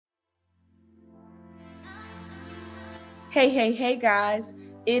Hey, guys.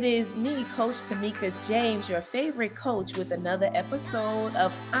 It is me, Coach Tamika James, your favorite coach, with another episode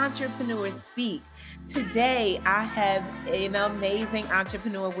of Entrepreneur Speak. Today, I have an amazing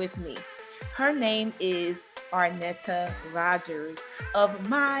entrepreneur with me. Her name is Arnetta Rogers of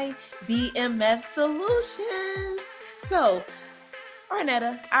My BMF Solutions. So,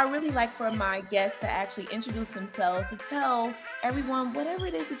 Arnetta, I really like for my guests to actually introduce themselves, to tell everyone whatever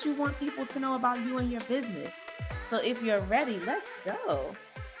it is that you want people to know about you and your business. So if you're ready, let's go.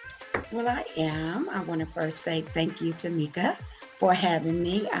 Well, I am. I want to first say thank you, Tamika, for having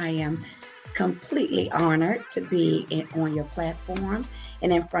me. I am completely honored to be on your platform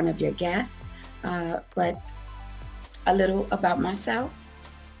and in front of your guests. But a little about myself,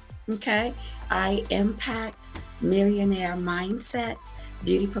 okay? I impact millionaire mindset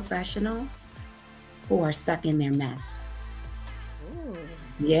beauty professionals who are stuck in their mess. Ooh.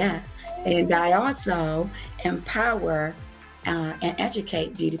 Yeah. And I also empower and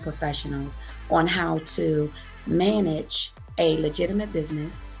educate beauty professionals on how to manage a legitimate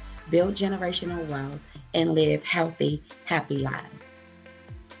business, build generational wealth, and live healthy, happy lives.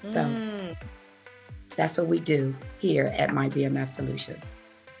 So Mm. that's what we do here at My BMF Solutions.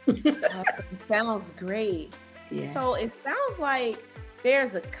 Awesome. Sounds great. Yeah. So it sounds like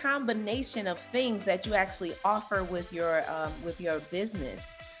there's a combination of things that you actually offer with your business.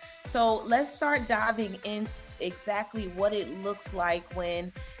 So let's start diving in exactly what it looks like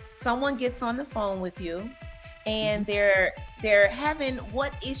when someone gets on the phone with you and Mhm. they're having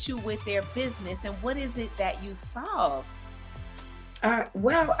what issue with their business, and what is it that you solve?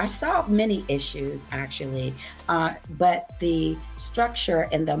 Well, I solve many issues actually, but the structure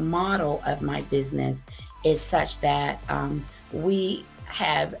and the model of my business is such that we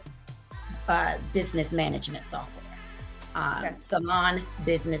have business management software, Okay. salon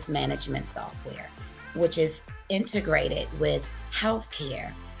business management software, which is integrated with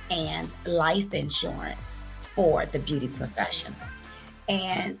healthcare and life insurance for the beauty professional.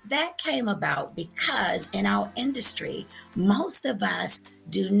 And that came about because in our industry, most of us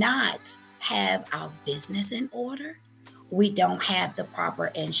do not have our business in order. We don't have the proper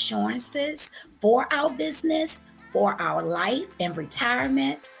insurances for our business, for our life and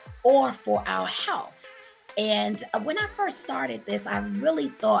retirement, or for our health. And when I first started this, I really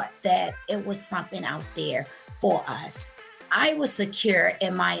thought that it was something out there for us. I was secure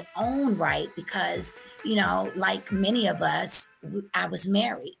in my own right because, like many of us, I was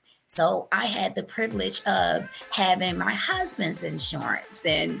married. So I had the privilege of having my husband's insurance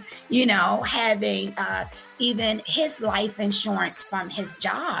and, having even his life insurance from his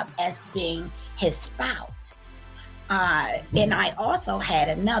job as being his spouse. And I also had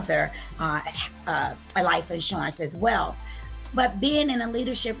another life insurance as well. But being in a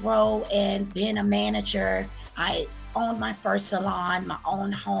leadership role and being a manager, I owned my first salon, my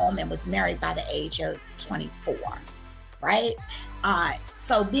own home, and was married by the age of 24, right?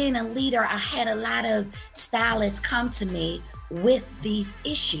 So being a leader, I had a lot of stylists come to me with these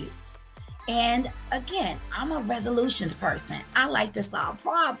issues. And again, I'm a resolutions person. I like to solve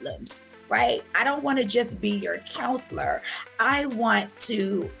problems, right? I don't want to just be your counselor. I want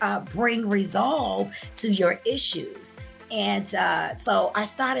to bring resolve to your issues. And so I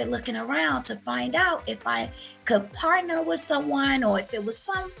started looking around to find out if I could partner with someone or if it was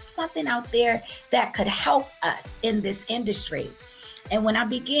something out there that could help us in this industry. And when I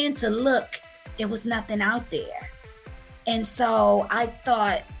began to look, there was nothing out there. And so I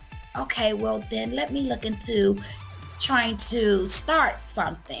thought, okay, well then let me look into trying to start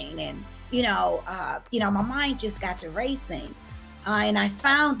something. And my mind just got to racing, and I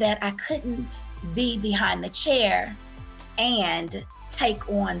found that I couldn't be behind the chair and take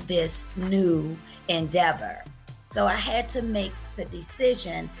on this new endeavor. So I had to make the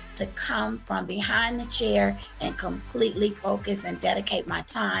decision to come from behind the chair and completely focus and dedicate my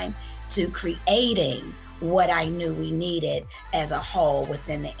time to creating what I knew we needed as a whole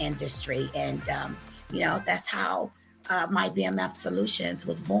within the industry. And, that's how my BMF Solutions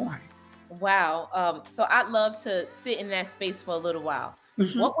was born. Wow. So I'd love to sit in that space for a little while.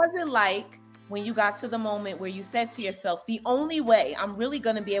 Mhm. What was it like when you got to the moment where you said to yourself, the only way I'm really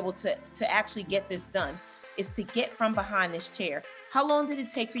going to be able to actually get this done is to get from behind this chair? How long did it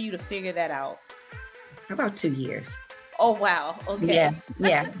take for you to figure that out? About 2 years. Oh, wow. Yeah, Okay.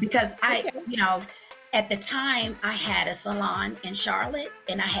 yeah. Because Okay. at the time I had a salon in Charlotte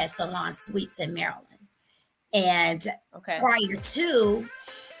and I had salon suites in Maryland. And Okay. prior to,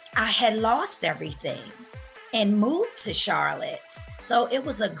 I had lost everything and moved to Charlotte. So it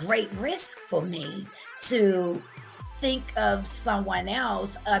was a great risk for me to think of someone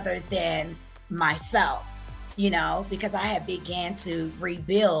else other than myself. because I had began to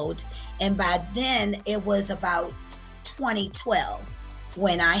rebuild. And by then it was about 2012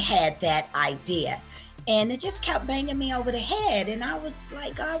 when I had that idea. And it just kept banging me over the head. And I was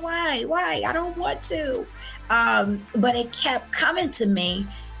like, oh, why? Why? I don't want to. But it kept coming to me.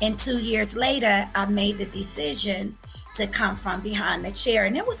 And 2 years later, I made the decision to come from behind the chair.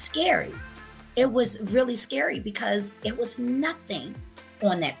 And it was scary. It was really scary because it was nothing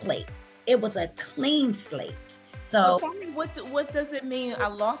on that plate. It was a clean slate. So So, tell me, what does it mean? I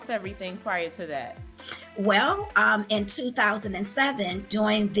lost everything prior to that. well, in 2007,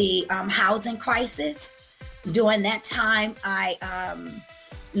 during the housing crisis, during that time, I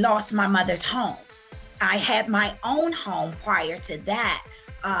lost my mother's home. I had my own home prior to that,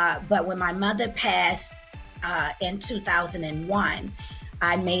 but when my mother passed in 2001,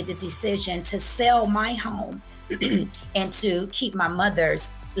 I made the decision to sell my home and to keep my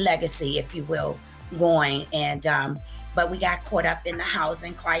mother's legacy, if you will, going. And but we got caught up in the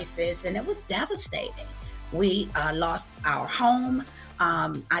housing crisis, and it was devastating. We lost our home.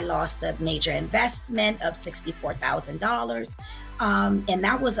 I lost a major investment of $64,000, and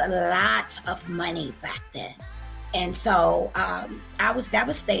that was a lot of money back then. And so I was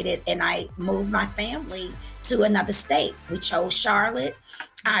devastated, and I moved my family to another state. We chose Charlotte.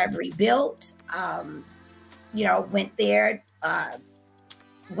 I rebuilt. Went there,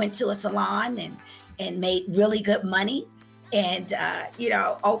 went to a salon and made really good money, and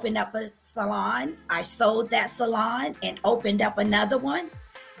opened up a salon. I sold that salon and opened up another one,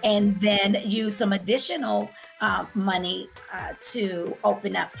 and then used some additional money to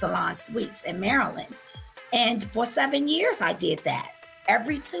open up Salon Suites in Maryland. And for 7 years, I did that.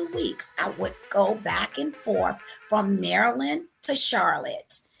 Every 2 weeks, I would go back and forth from Maryland to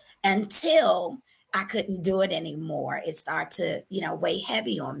Charlotte until I couldn't do it anymore. It started to, weigh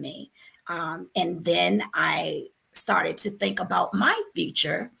heavy on me. And then I started to think about my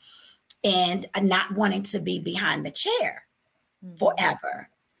future and not wanting to be behind the chair forever.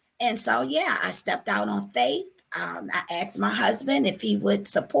 And so, yeah, I stepped out on faith. I asked my husband if he would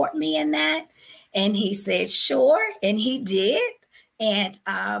support me in that. And he said, sure. And he did. And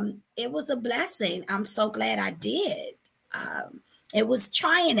it was a blessing. I'm so glad I did. It was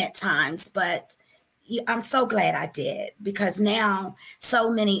trying at times, but I'm so glad I did, because now so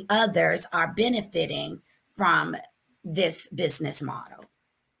many others are benefiting from this business model.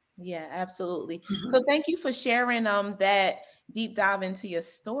 Yeah, absolutely. Mhm. So thank you for sharing that deep dive into your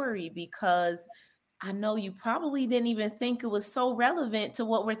story, because I know you probably didn't even think it was so relevant to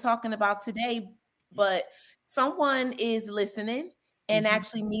what we're talking about today, but someone is listening and Mhm.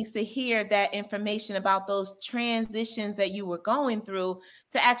 actually needs to hear that information about those transitions that you were going through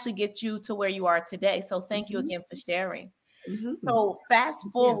to actually get you to where you are today. So thank you Mhm. again for sharing. Mhm. So fast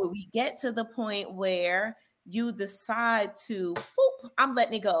Yeah. forward, we get to the point where you decide to, boop, I'm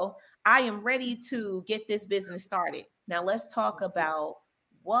letting it go. I am ready to get this business started. Now let's talk about,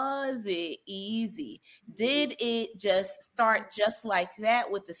 was it easy? Did it just start just like that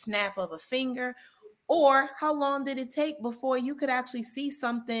with the snap of a finger? Or how long did it take before you could actually see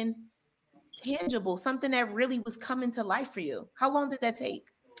something tangible, something that really was coming to life for you? How long did that take?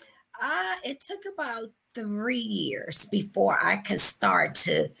 It took about 3 years before I could start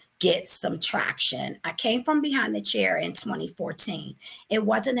to get some traction. I came from behind the chair in 2014. It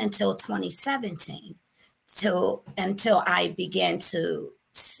wasn't until 2017 until I began to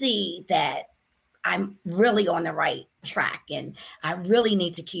see that I'm really on the right track and I really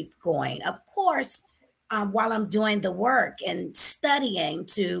need to keep going. Of course, while I'm doing the work and studying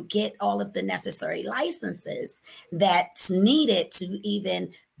to get all of the necessary licenses that's needed to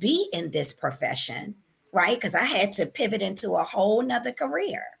even be in this profession, right? Because I had to pivot into a whole nother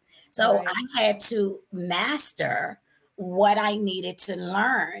career. So Right. I had to master what I needed to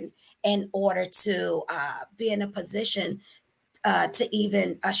learn in order to be in a position to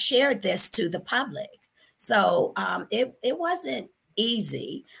even share this to the public. So it wasn't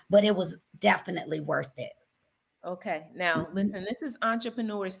easy, but it was definitely worth it. Okay. Now, Mhm. listen, this is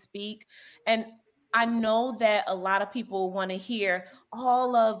Entrepreneur Speak. And I know that a lot of people want to hear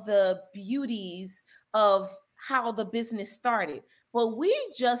all of the beauties of how the business started. But we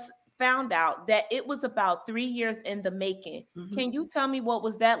just found out that it was about 3 years in the making. Mhm. Can you tell me what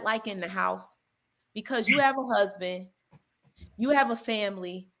was that like in the house? Because you have a husband, you have a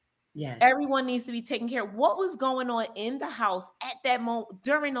family, Yes. everyone needs to be taken care of. What was going on in the house at that moment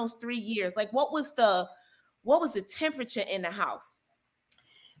during those 3 years? Like what was the temperature in the house?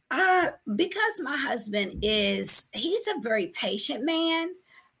 Because my husband he's a very patient man.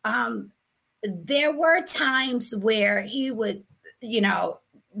 Um, there were times where he would, you know,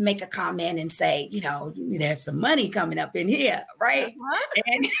 make a comment and say, there's some money coming up in here, right? Uh-huh.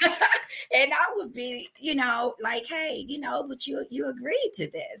 And and I would be, like, hey, but you agreed to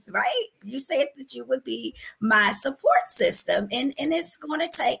this, right? You said that you would be my support system, and it's going to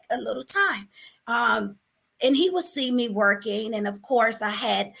take a little time. And he would see me working, and of course, I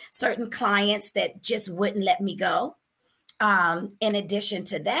had certain clients that just wouldn't let me go. In addition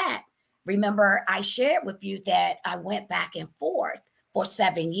to that, remember I shared with you that I went back and forth for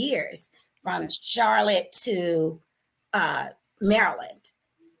 7 years from Charlotte to Maryland.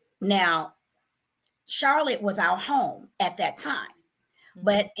 Now, Charlotte was our home at that time,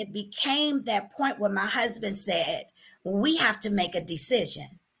 but it became that point where my husband said, we have to make a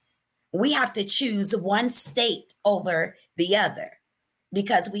decision. We have to choose one state over the other,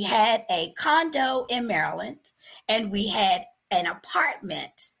 because we had a condo in Maryland and we had an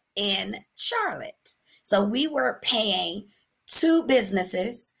apartment in Charlotte. So we were paying 2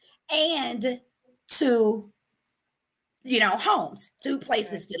 businesses and 2, homes, 2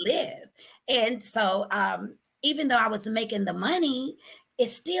 places to live. And so even though I was making the money, it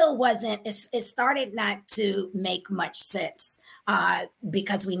still wasn't, it started not to make much sense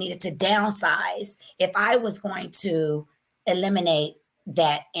because we needed to downsize if I was going to eliminate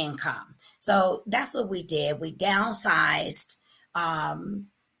that income. So that's what we did. We downsized.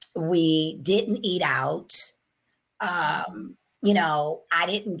 We didn't eat out. I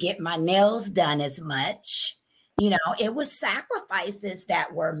didn't get my nails done as much. It was sacrifices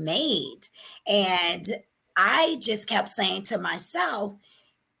that were made. And I just kept saying to myself,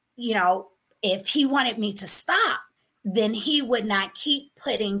 if he wanted me to stop, then he would not keep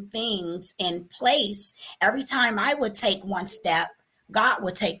putting things in place. Every time I would take one step, God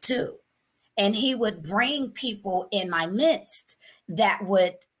would take 2. And he would bring people in my midst that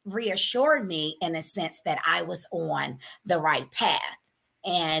would reassure me in a sense that I was on the right path.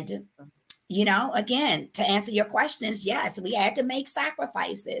 And, again, to answer your questions, yes, we had to make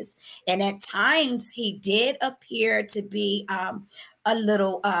sacrifices. And at times he did appear to be a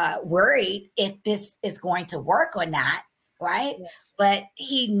little worried if this is going to work or not, right? Yeah. But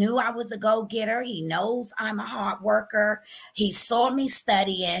he knew I was a go-getter. He knows I'm a hard worker. He saw me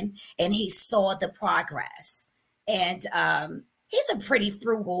studying and he saw the progress. And he's a pretty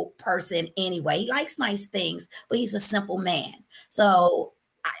frugal person anyway. He likes nice things, but he's a simple man. So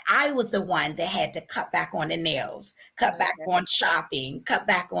I was the one that had to cut back on the nails, cut back on shopping, cut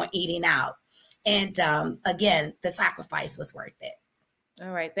back on eating out. And again, the sacrifice was worth it.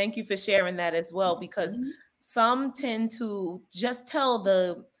 All right. Thank you for sharing that as well, because some tend to just tell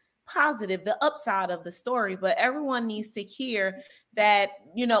the positive, the upside of the story, but everyone needs to hear that,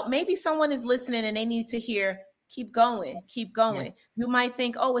 maybe someone is listening and they need to hear, keep going, keep going. Yes. You might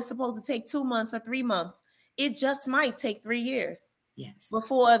think, oh, it's supposed to take 2 months or 3 months. It just might take 3 years. Yes.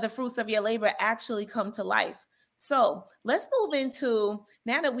 Before the fruits of your labor actually come to life. So let's move into,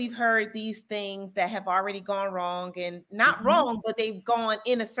 now that we've heard these things that have already gone wrong, and not wrong, but they've gone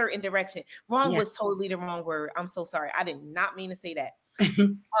in a certain direction. Wrong was totally the wrong word. I'm so sorry. I did not mean to say that.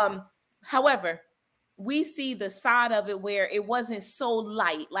 However, we see the side of it where it wasn't so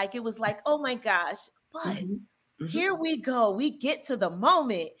light. Like it was like, oh my gosh, but here we go. We get to the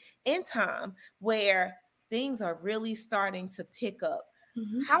moment in time where things are really starting to pick up.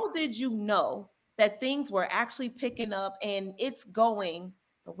 How did you know that things were actually picking up and it's going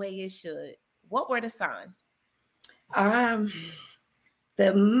the way it should? What were the signs?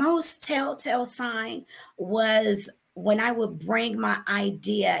 The most telltale sign was when I would bring my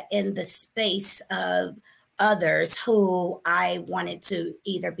idea in the space of others who I wanted to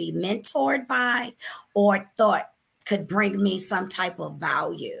either be mentored by or thought could bring me some type of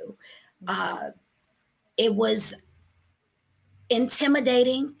value. It was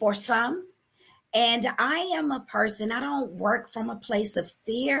intimidating for some. And I am a person, I don't work from a place of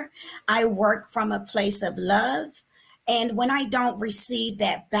fear. I work from a place of love. And when I don't receive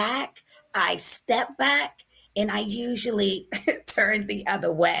that back, I step back and I usually turn the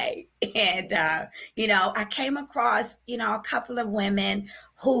other way. And, I came across, a couple of women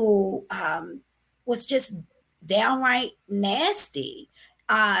who was just downright nasty.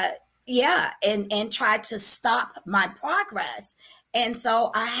 And tried to stop my progress. And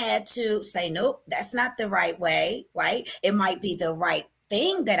so I had to say, nope, that's not the right way, right? It might be the right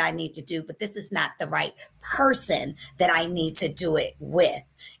thing that I need to do, but this is not the right person that I need to do it with.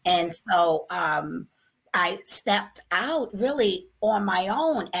 And so I stepped out really on my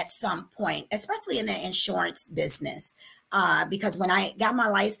own at some point, especially in the insurance business, because when I got my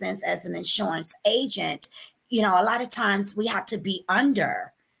license as an insurance agent, a lot of times we have to be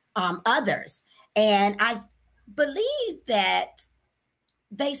under others. And I believe that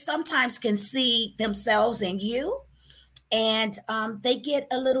they sometimes can see themselves in you, and they get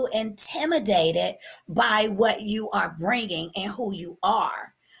a little intimidated by what you are bringing and who you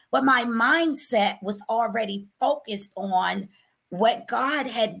are. But my mindset was already focused on what God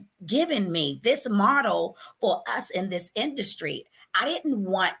had given me, this model for us in this industry. I didn't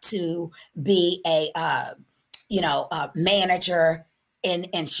want to be a manager in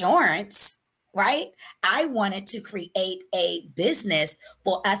insurance, right? I wanted to create a business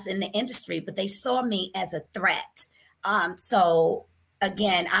for us in the industry, but they saw me as a threat. So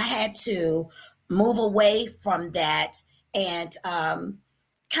again, I had to move away from that and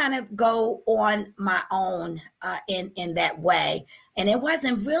kind of go on my own in that way. And it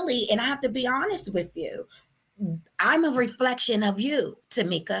wasn't really, and I have to be honest with you, I'm a reflection of you,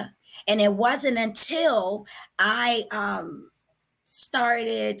 Tamika. And it wasn't until I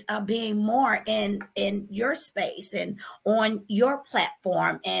started being more in your space and on your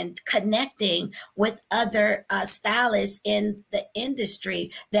platform and connecting with other stylists in the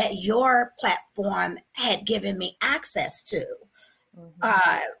industry that your platform had given me access to,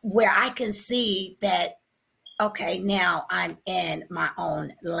 where I can see that, okay, now I'm in my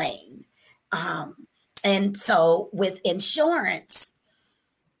own lane. And so with insurance,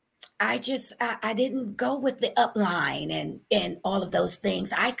 I didn't go with the upline and all of those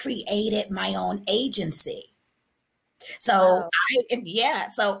things. I created my own agency. So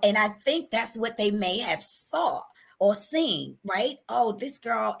Wow. and I think that's what they may have saw or seen, right? Oh, this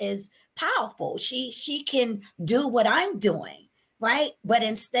girl is powerful. She can do what I'm doing, right? But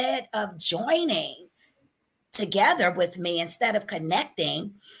instead of joining together with me, instead of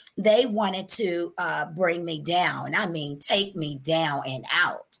connecting, they wanted to bring me down. I mean, take me down and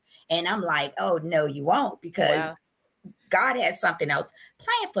out. And I'm like, oh, no, you won't, Wow. because God has something else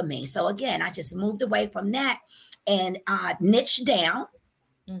planned for me. So again, I just moved away from that and niched down.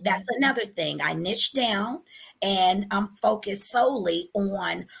 That's Mm-hmm. another thing. I niched down and I'm focused solely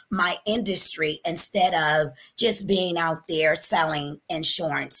on my industry instead of just being out there selling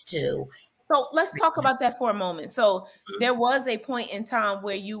insurance to. So let's talk about that for a moment. So there was a point in time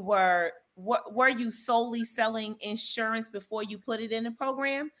where you were you solely selling insurance before you put it in the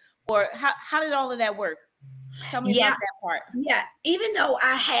program, or how did all of that work? Tell me about Yeah, that part. yeah. Even though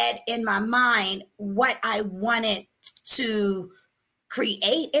I had in my mind what I wanted to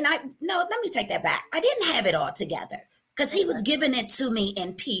create, and I no, let me take that back. I didn't have it all together because he was Okay. giving it to me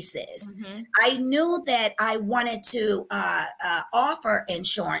in pieces. Mm-hmm. I knew that I wanted to offer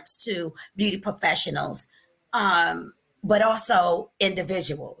insurance to beauty professionals, but also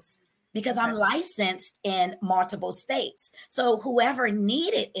individuals, because I'm Okay. licensed in multiple states. So whoever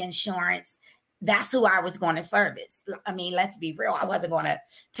needed insurance, that's who I was going to service. I mean, let's be real. I wasn't going to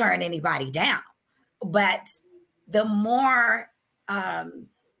turn anybody down. But the more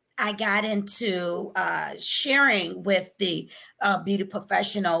I got into sharing with the beauty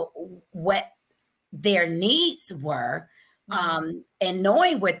professional what their needs were, and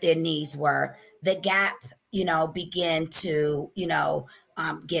knowing what their needs were, the gap, began to,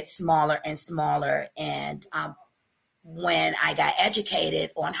 get smaller and smaller. And when I got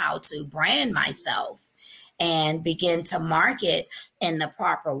educated on how to brand myself and begin to market in the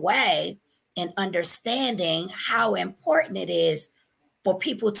proper way, and understanding how important it is for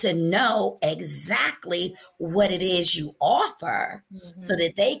people to know exactly what it is you offer so Mm-hmm.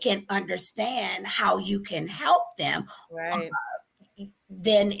 that they can understand how you can help them, Right.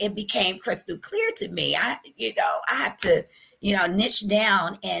 then it became crystal clear to me. I have to, niche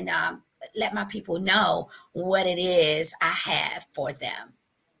down and let my people know what it is I have for them.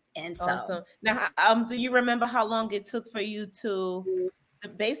 And so, Awesome. Now, do you remember how long it took for you to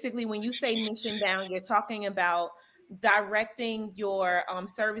basically, when you say niching down, you're talking about directing your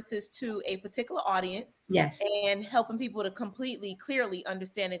services to a particular audience yes. and helping people to completely clearly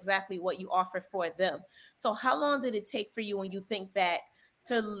understand exactly what you offer for them. So, how long did it take for you when you think back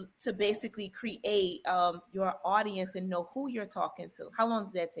to basically create your audience and know who you're talking to? How long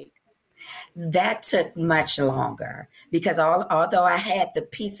did that take? That took much longer because although I had the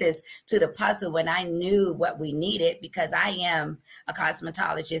pieces to the puzzle and I knew what we needed, because I am a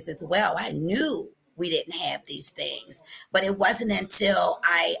cosmetologist as well, I knew we didn't have these things. But it wasn't until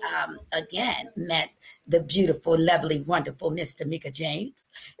I, again, met the beautiful, lovely, wonderful Miss Tamika James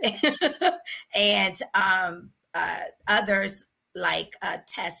and others like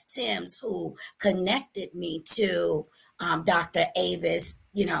Tess Timms, who connected me to Dr. Avis,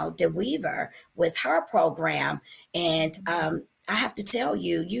 DeWeaver, with her program. And I have to tell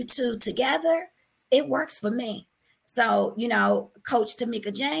you, you two together, it works for me. So, Coach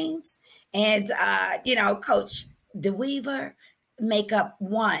Tamika James and, Coach DeWeaver, make up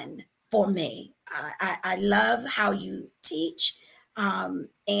one for me. I love how you teach, and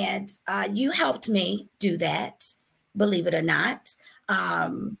you helped me do that, believe it or not.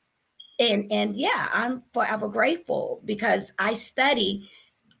 Um, and yeah, I'm forever grateful because I study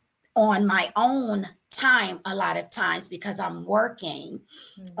on my own time a lot of times because I'm working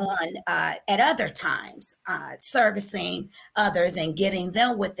Mhm. on at other times servicing others and getting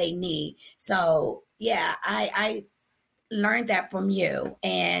them what they need. So yeah, I learned that from you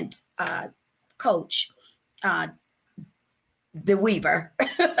and Coach uh, DeWeaver.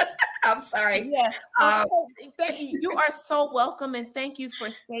 I'm sorry. Yeah. Well, Uh, so thank you. You are so welcome, and thank you for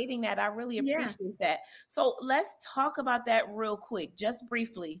stating that. I really yeah. appreciate that. So let's talk about that real quick, just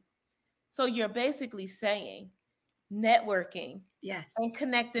briefly. So you're basically saying networking Yes. and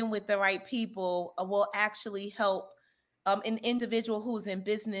connecting with the right people will actually help an individual who's in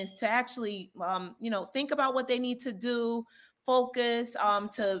business to actually, think about what they need to do, focus,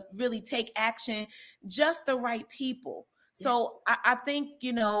 to really take action, just the right people. Yeah. So I think,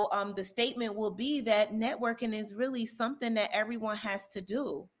 the statement will be that networking is really something that everyone has to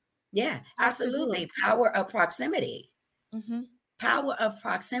do. Yeah. Has to do. Absolutely. Power of proximity. Hmm. Power of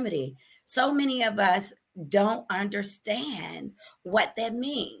proximity. So many of us don't understand what that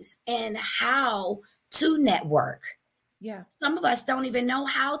means and how to network. Yeah. Some of us don't even know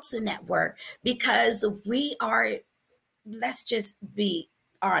how to network because we are, let's just be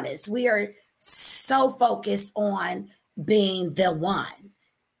honest, we are so focused on being the one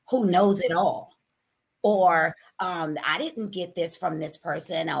who knows it all. Mhm. Or I didn't get this from this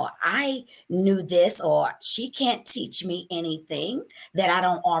person, or I knew this, or she can't teach me anything that I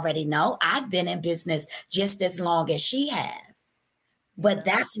don't already know. I've been in business just as long as she has. But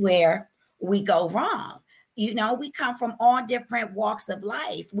Yeah. that's where we go wrong. You know, we come from all different walks of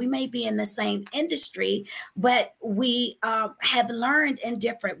life. We may be in the same industry, but we have learned in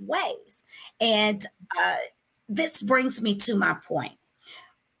different ways. And uh, this brings me to my point.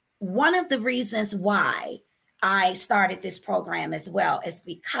 One of the reasons why I started this program as well is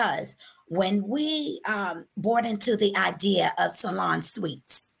because when we bought into the idea of salon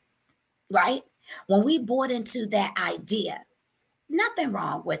suites, right? When we bought into that idea, nothing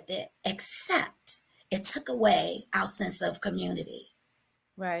wrong with it, except it took away our sense of community.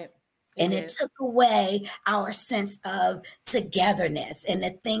 Right. It And it did. took away our sense of togetherness and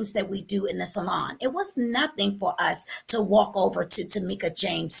the things that we do in the salon. It was nothing for us to walk over to Tamika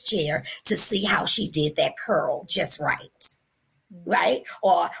James' chair to see how she did that curl just right, Mhm. right?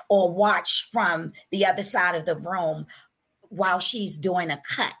 Or watch from the other side of the room while she's doing a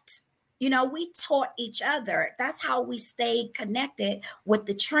cut. You know, we taught each other. That's how we stayed connected with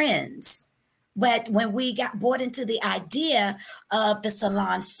the trends. But when we got bought into the idea of the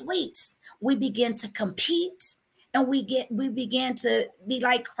salon suites, we began to compete and we began to be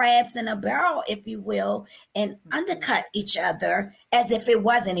like crabs in a barrel, if you will, and Mhm. undercut each other as if it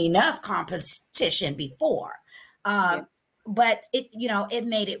wasn't enough competition before. Yeah. Um, but it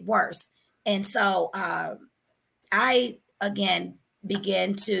made it worse. And so I again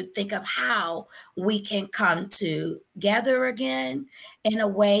begin to think of how we can come together again in a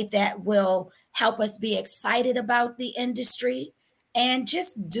way that will help us be excited about the industry and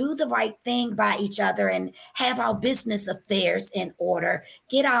just do the right thing by each other and have our business affairs in order,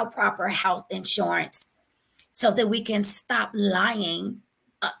 get our proper health insurance so that we can stop lying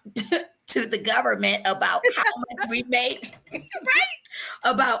to the government about how much we make, right?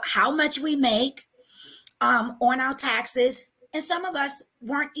 About how much we make on our taxes, and some of us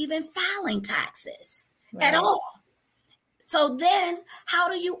weren't even filing taxes at Right. all. So then, how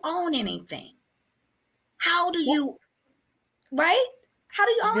do you own anything? How do you, right? How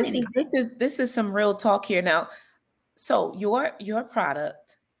do you own This is anything? this is some real talk here now. So your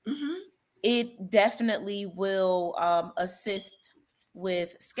product, Hmm. it definitely will assist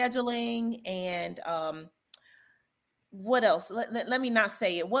with scheduling and what else? Let me not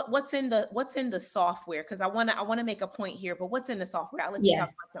say it. What's in the software? Because I wanna make a point here, but what's in the software? I'll let you talk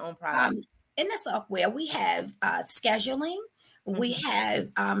Yes. about your own product. Um, in the software, we have scheduling. We Mhm.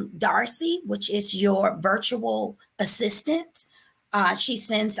 have Darcy, which is your virtual assistant. She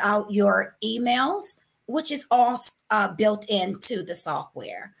sends out your emails, which is all built into the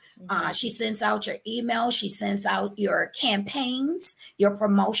software. Mhm. She sends out your email. She sends out your campaigns, your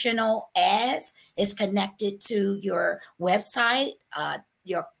promotional ads. It's connected to your website.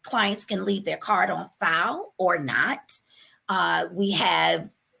 Your clients can leave their card on file or not. We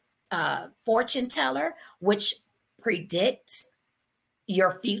have fortune teller, which predicts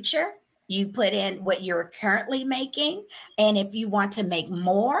your future. You put in what you're currently making. And if you want to make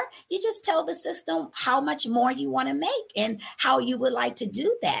more, you just tell the system how much more you want to make and how you would like to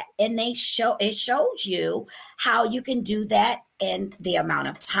do that. And it shows you how you can do that and the amount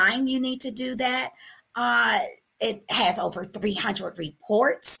of time you need to do that. It has over 300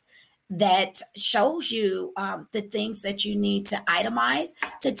 reports that shows you the things that you need to itemize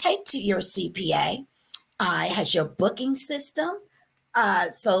to take to your CPA. It has your booking system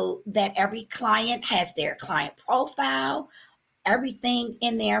so that every client has their client profile, everything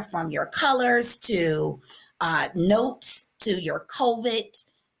in there from your colors to notes to your COVID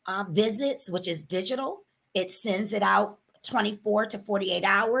visits, which is digital. It sends it out 24 to 48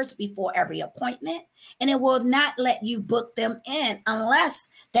 hours before every appointment, and it will not let you book them in unless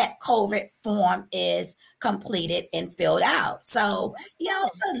that COVID form is completed and filled out. So,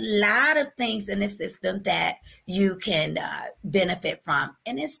 it's a lot of things in the system that you can benefit from,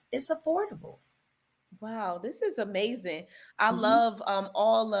 and it's affordable. Wow, this is amazing. I Mhm. love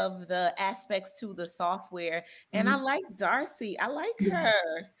all of the aspects to the software. And I Mhm. like Darcy. I like Yes.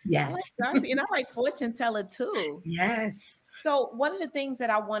 her. I like Yes. Darcy. And I like Fortune Teller too. Yes. So one of the things that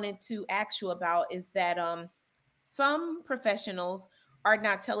I wanted to ask you about is that some professionals are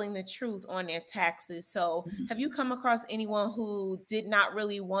not telling the truth on their taxes. So have you come across anyone who did not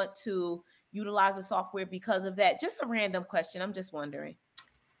really want to utilize the software because of that? Just a random question. I'm just wondering.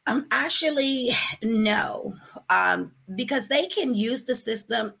 Actually, no, because they can use the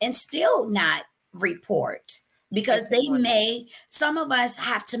system and still not report If because they they want. may, some of us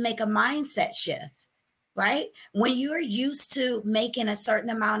have to make a mindset shift, right? When you're used to making a certain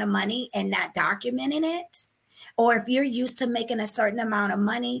amount of money and not documenting it, or if you're used to making a certain amount of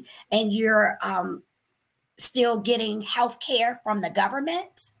money and you're still getting health care from the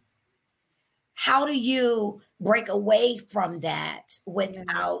government, how do you break away from that Yeah.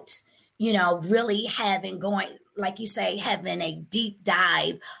 without really having going, like you say, having a deep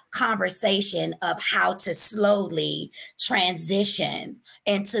dive conversation of how to slowly transition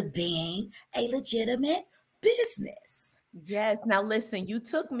into being a legitimate business? Yes. Now, listen, you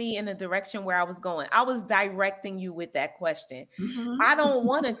took me in a direction where I was going. I was directing you with that question. Mhm. I don't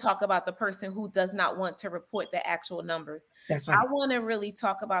want to talk about the person who does not want to report the actual numbers. That's I right. want to really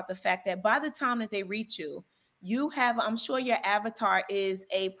talk about the fact that by the time that they reach you, you have, I'm sure your avatar is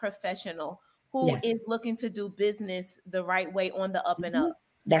a professional who is Yes. looking to do business the right way on the up and Mhm. up.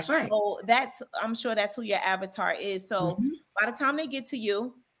 That's right. So that's, I'm sure that's who your avatar is. So Mhm. by the time they get to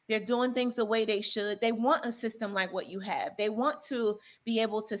you, they're doing things the way they should. They want a system like what you have. They want to be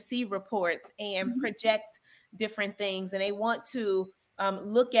able to see reports and Mhm. project different things. And they want to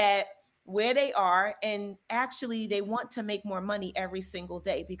look at where they are. And actually, they want to make more money every single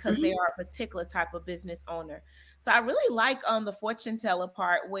day because they Mhm. are a particular type of business owner. So I really like the fortune teller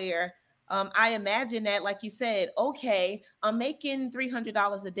part where I imagine that, like you said, okay, I'm making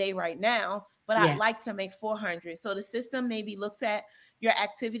 $300 a day right now, but I'd Yeah. like to make 400. So the system maybe looks at your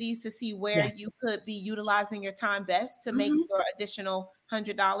activities to see where Yes. you could be utilizing your time best to make Mhm. your additional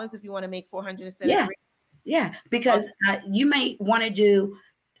 $100 if you want to make 400 instead of Yeah. three. Yeah, Oh, because you may want to do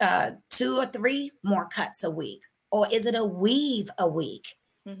 2 or 3 more cuts a week, or is it a weave a week?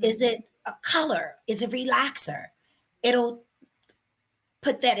 mhm. Is it a color? Is it relaxer? It'll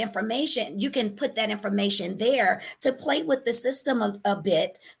put that information. You can put that information there to play with the system a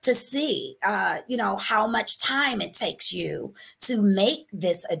bit to see, how much time it takes you to make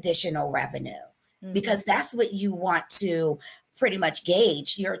this additional revenue, Mhm. because that's what you want to pretty much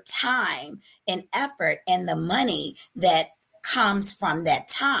gauge your time and effort and the money that comes from that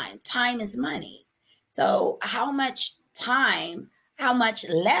time. Time is money. So, how much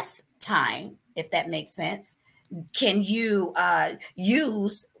less time, if that makes sense, can you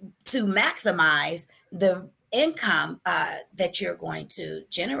use to maximize the income that you're going to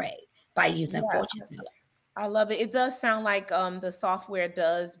generate by using Yeah, fortune teller? I love it. It does sound like the software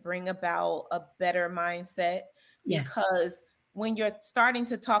does bring about a better mindset Yes. because when you're starting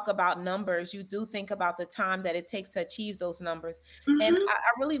to talk about numbers, you do think about the time that it takes to achieve those numbers. And Hmm. I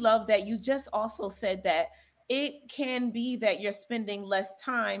really love that you just also said that it can be that you're spending less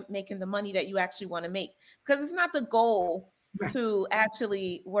time making the money that you actually want to make because it's not the goal Right. to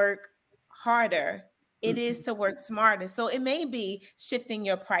actually work harder. It is Mhm. to work smarter. So it may be shifting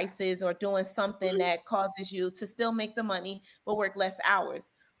your prices or doing something Mhm. that causes you to still make the money but work less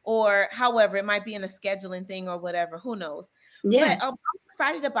hours. Or however, it might be in a scheduling thing or whatever, who knows. Yeah. But I'm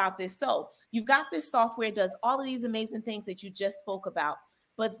excited about this. So you've got this software, it does all of these amazing things that you just spoke about.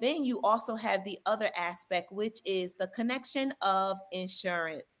 But then you also have the other aspect, which is the connection of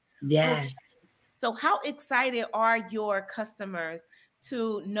insurance. Okay. Yes. So how excited are your customers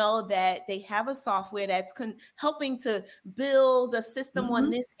to know that they have a software that's helping to build a system on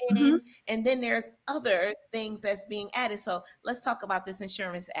Mhm. this Mhm. end, and then there's other things that's being added. So let's talk about this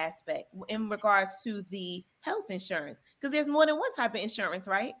insurance aspect in regards to the health insurance, because there's more than one type of insurance,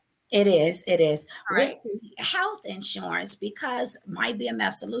 right? It is. It is. All With right. health insurance, because My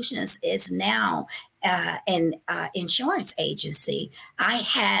BMF Solutions is now an insurance agency, I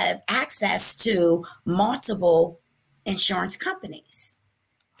have access to multiple insurance companies.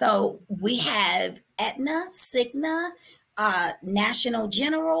 So we have Aetna, Cigna, National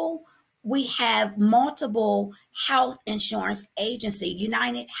General. We have multiple health insurance agency,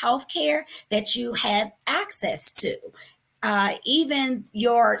 United Healthcare, that you have access to. Even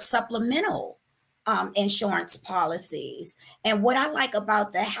your supplemental insurance policies. And what I like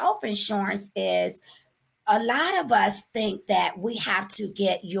about the health insurance is a lot of us think that we have to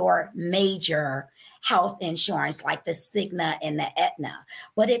get your major health insurance like the Cigna and the Aetna.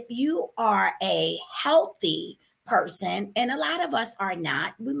 But if you are a healthy person, and a lot of us are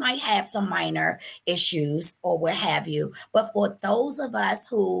not, we might have some minor issues or what have you. But for those of us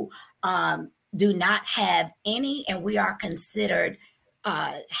who do not have any and we are considered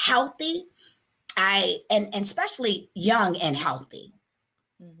healthy, and especially young and healthy,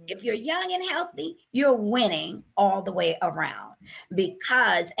 if you're young and healthy, you're winning all the way around,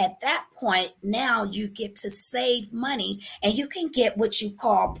 because at that point, now you get to save money and you can get what you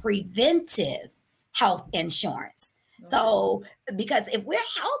call preventive health insurance. Okay. So, because if we're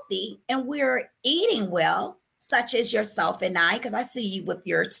healthy and we're eating well, such as yourself and I, because I see you with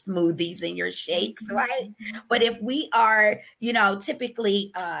your smoothies and your shakes, right? But if we are,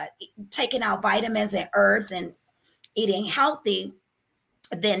 typically taking our vitamins and herbs and eating healthy,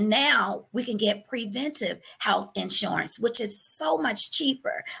 then now we can get preventive health insurance, which is so much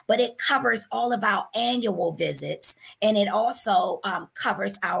cheaper, but it covers all of our annual visits, and it also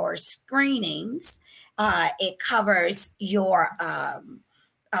covers our screenings. It covers your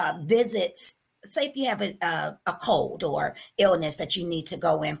visits. Say if you have a cold or illness that you need to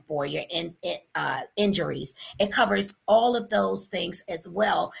go in for your injuries, it covers all of those things as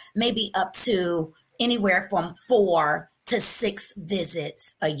well, maybe up to anywhere from 4 to 6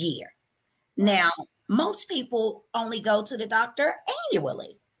 visits a year. Now, most people only go to the doctor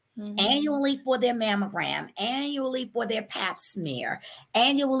annually. Annually for their mammogram, annually for their pap smear,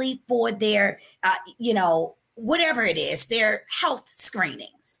 annually for their, whatever it is, their health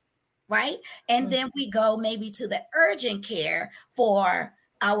screenings, right? And then we go maybe to the urgent care for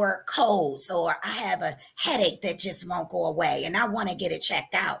our colds, or I have a headache that just won't go away and I want to get it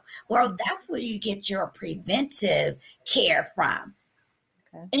checked out. Well, that's where you get your preventive care from.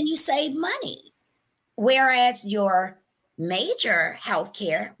 Okay. And you save money. Whereas your major health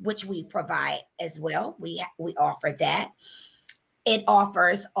care, which we provide as well, we offer that. It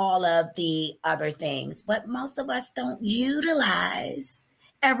offers all of the other things, but most of us don't utilize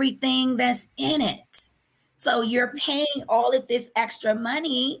everything that's in it. So you're paying all of this extra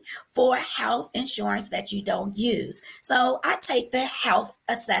money for health insurance that you don't use. So I take the health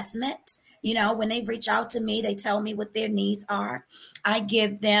assessment. When they reach out to me, they tell me what their needs are. I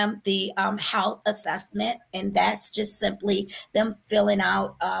give them the health assessment, and that's just simply them filling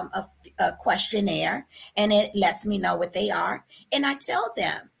out a questionnaire, and it lets me know what they are. And I tell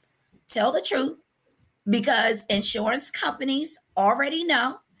them, tell the truth, because insurance companies already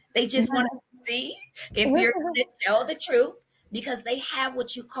know. They just want to see if you're going to tell the truth, because they have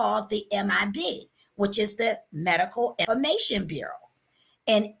what you call the MIB, which is the Medical Information Bureau.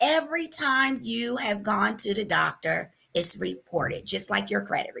 And every time you have gone to the doctor, it's reported, just like your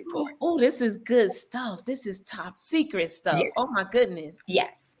credit report. Oh, this is good stuff. This is top secret stuff. Yes. Oh my goodness.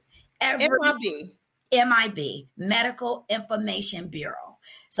 Yes. MIB. MIB, Medical Information Bureau.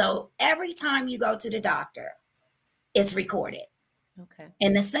 So every time you go to the doctor, it's recorded. Okay.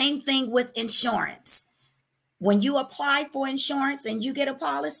 And the same thing with insurance. When you apply for insurance and you get a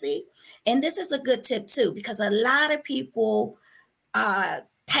policy, and this is a good tip too, because a lot of people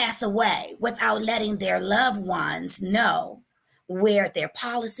pass away without letting their loved ones know where their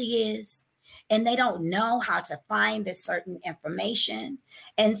policy is, and they don't know how to find this certain information.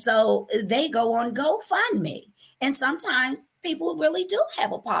 And so they go on GoFundMe. And sometimes people really do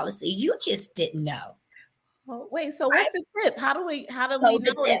have a policy. You just didn't know. Oh, wait, so what's the tip? How do we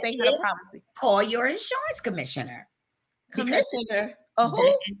know if they have a policy? Call your insurance commissioner. Commissioner?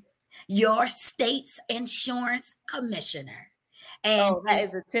 Oh, your state's insurance commissioner. And Oh, that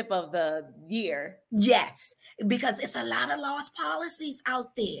is a tip of the year. yes, because it's a lot of lost policies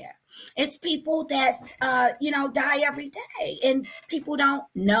out there. It's people that die every day, and people don't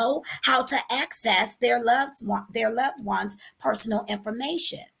know how to access their loved ones' personal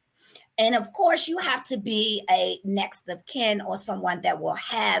information. And of course, you have to be a next of kin or someone that will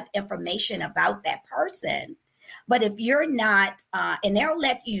have information about that person. But if you're not, and they'll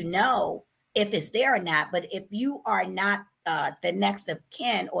let you know if it's there or not. But if you are not the next of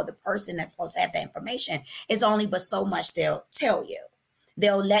kin or the person that's supposed to have that information, it's only but so much they'll tell you.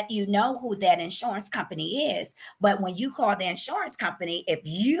 They'll let you know who that insurance company is. But when you call the insurance company, if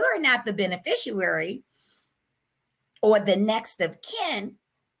you're not the beneficiary or the next of kin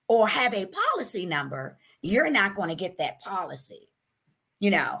or have a policy number, you're not going to get that policy.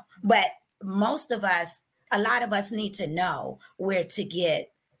 But most of us, a lot of us need to know where to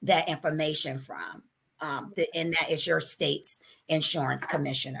get that information from. And that is your state's insurance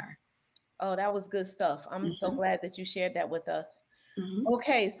commissioner. Oh, that was good stuff. I'm so Mm-hmm. glad that you shared that with us. Mm-hmm.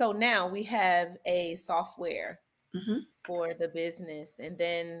 Okay, so now we have a software Mm-hmm. for the business, and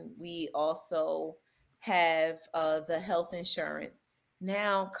then we also have the health insurance.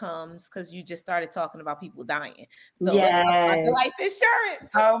 Now comes, because you just started talking about people dying. So let's talk about the life Yes.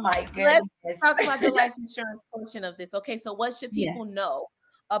 insurance. Oh my Let's goodness. talk about the life insurance portion of this. Okay, so what should people Yes. know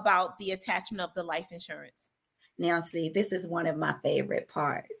about the attachment of the life insurance? Now, see, this is one of my favorite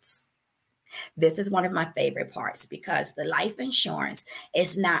parts. This is one of my favorite parts because the life insurance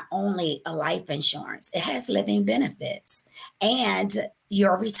is not only a life insurance, it has living benefits and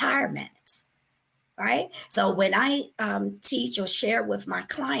your retirement. Right. So when I teach or share with my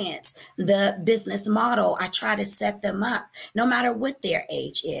clients the business model, I try to set them up, no matter what their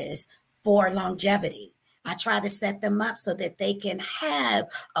age is, for longevity. I try to set them up so that they can have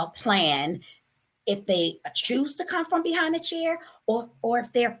a plan if they choose to come from behind the chair, or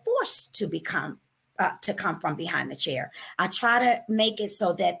if they're forced to come from behind the chair. I try to make it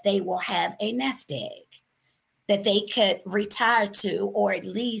so that they will have a nest egg that they could retire to, or at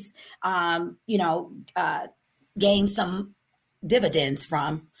least, gain some dividends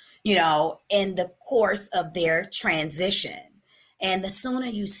from, in the course of their transition. And the sooner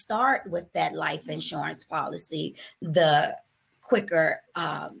you start with that life insurance policy, the quicker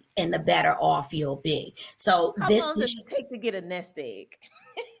and the better off you'll be. So How long does it take to get a nest egg?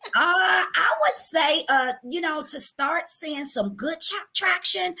 I would say, to start seeing some good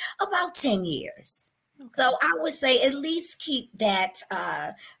traction, about 10 years. Okay. So I would say at least keep that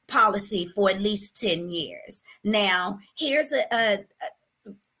policy for at least 10 years. Now, here's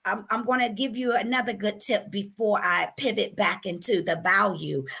I'm going to give you another good tip before I pivot back into the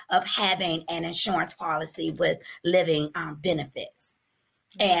value of having an insurance policy with living benefits.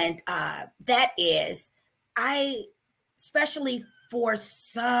 And that is, especially for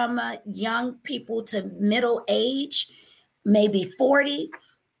some young people to middle age, maybe 40,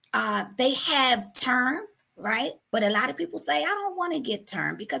 they have term, right? But a lot of people say, I don't want to get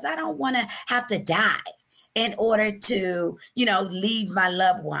term because I don't want to have to die in order to, leave my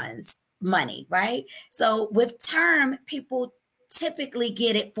loved ones money, right? So with term, people typically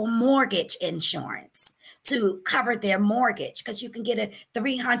get it for mortgage insurance to cover their mortgage, because you can get a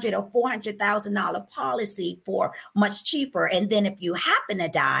 $300,000 or $400,000 policy for much cheaper. And then if you happen to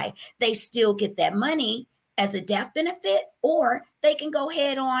die, they still get that money as a death benefit, or they can go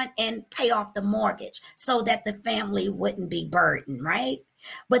head on and pay off the mortgage so that the family wouldn't be burdened, right?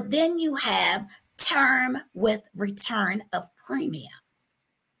 But then you have term with return of premium,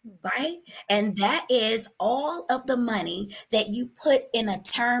 right? And that is all of the money that you put in a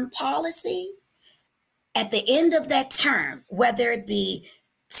term policy. At the end of that term, whether it be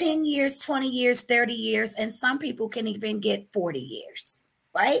 10 years, 20 years, 30 years, and some people can even get 40 years,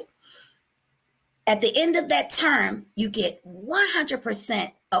 right? At the end of that term, you get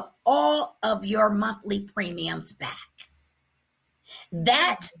 100% of all of your monthly premiums back.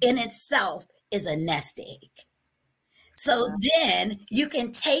 That in itself is a nest egg. So then you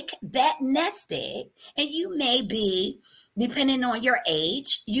can take that nest egg, and you may be, depending on your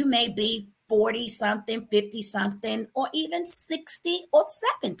age, you may be 40 something, 50 something, or even 60 or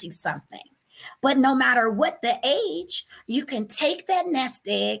 70 something. But no matter what the age, you can take that nest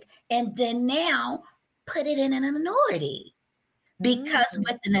egg and then now put it in an annuity. Because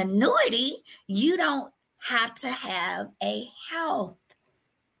with an annuity, you don't have to have a health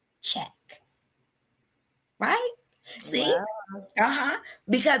check, right? See? Wow.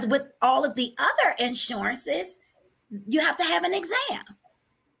 Because with all of the other insurances, you have to have an exam,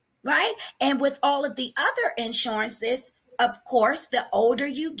 right? And with all of the other insurances, of course, the older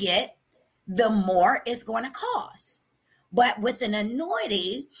you get, the more it's going to cost. But with an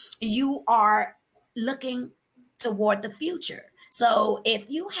annuity, you are looking toward the future. So if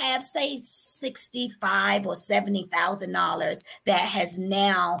you have, say, 65 or $70,000 that has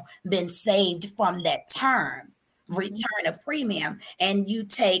now been saved from that term return of premium, and you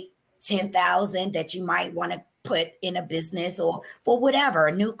take 10,000 that you might want to put in a business or for whatever,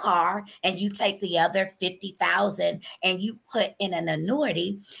 a new car, and you take the other 50,000 and you put in an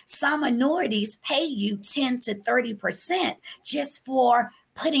annuity, some annuities pay you 10 to 30% just for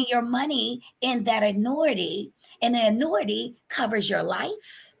putting your money in that annuity. And the annuity covers your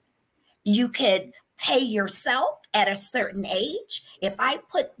life. You could pay yourself at a certain age. If I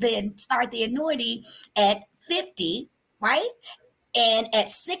start the annuity at 50, right? And at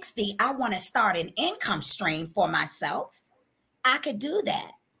 60, I want to start an income stream for myself, I could do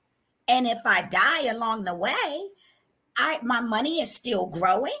that. And if I die along the way, my money is still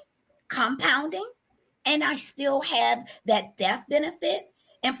growing, compounding, and I still have that death benefit.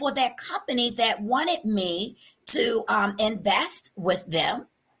 And for that company that wanted me to invest with them,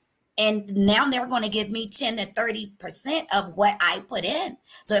 and now they're going to give me 10 to 30% of what I put in.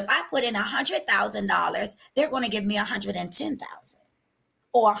 So if I put in $100,000, they're going to give me 110,000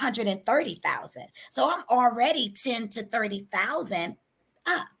 or 130,000. So I'm already 10 to 30,000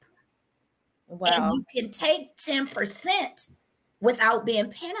 up. Wow. And you can take 10% without being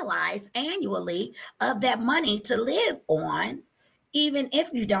penalized annually of that money to live on, even if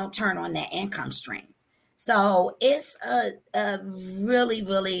you don't turn on that income stream. So it's a really,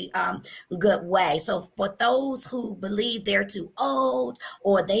 really good way. So for those who believe they're too old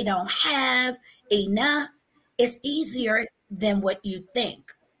or they don't have enough, it's easier than what you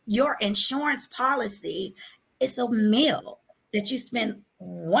think. Your insurance policy is a meal that you spend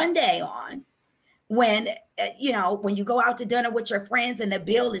one day on when when you go out to dinner with your friends and the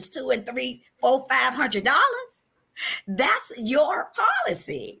bill is $200 and $300, $400, $500. That's your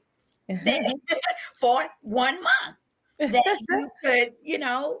policy for 1 month that you could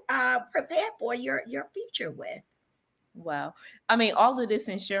prepare for your future with. Wow. I mean, all of this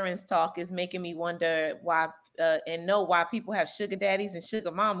insurance talk is making me wonder why and know why people have sugar daddies and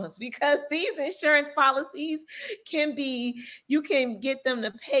sugar mamas, because these insurance policies you can get them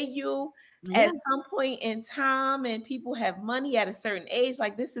to pay you at some point in time, and people have money at a certain age.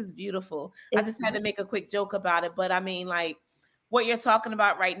 Like, this is beautiful. I just had to make a quick joke about it, but I mean, like, what you're talking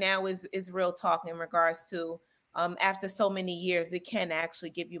about right now is real talk in regards to after so many years, it can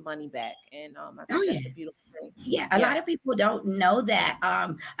actually give you money back. And I think that's a beautiful thing. Yeah, a lot of people don't know that.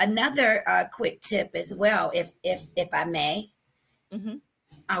 Another quick tip as well, if I may,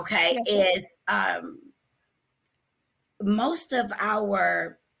 okay, is most of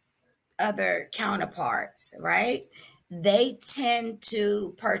our other counterparts, right? They tend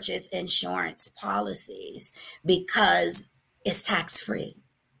to purchase insurance policies because it's tax-free.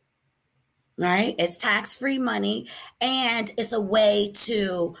 Right? It's tax-free money, and it's a way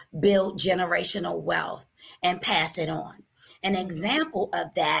to build generational wealth and pass it on. An example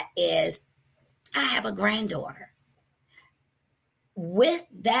of that is I have a granddaughter. With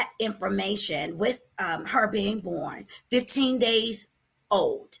that information, with her being born 15 days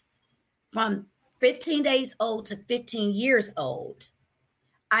old, from 15 days old to 15 years old,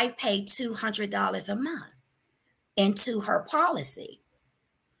 I pay $200 a month into her policy.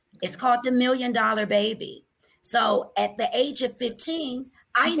 It's called the $1 Million Baby. So at the age of 15,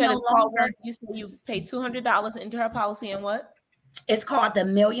 I no longer. You said you pay $200 into her policy, and what? It's called the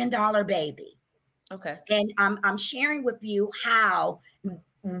 $1 Million Baby. Okay. And I'm sharing with you how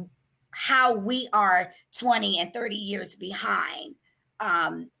we are 20 and 30 years behind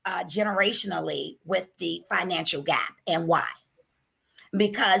generationally with the financial gap, and why.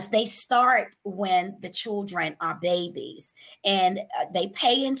 Because they start when the children are babies, and they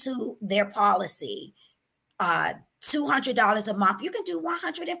pay into their policy $200 a month. You can do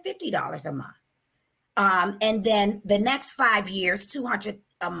 $150 a month. And then the next 5 years, $200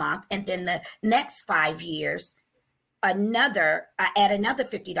 a month. And then the next 5 years, add another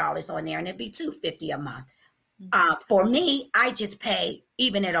 $50 on there, and it'd be $250 a month. For me, I just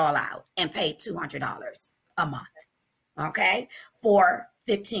even it all out and pay $200 a month. Okay, for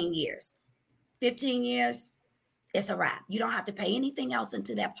 15 years. 15 years, it's a wrap. You don't have to pay anything else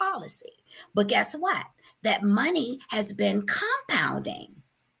into that policy. But guess what? That money has been compounding.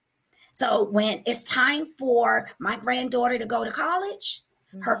 So when it's time for my granddaughter to go to college,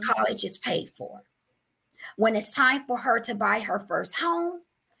 her college is paid for. When it's time for her to buy her first home,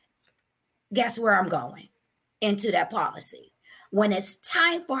 guess where I'm going? Into that policy. When it's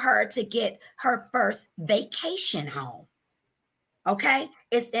time for her to get her first vacation home, Okay.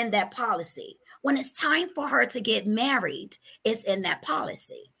 It's in that policy. When it's time for her to get married, it's in that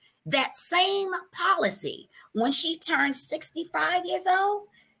policy. That same policy, when she turns 65 years old,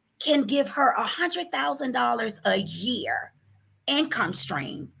 can give her $100,000 a year income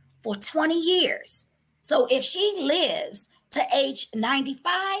stream for 20 years. So if she lives to age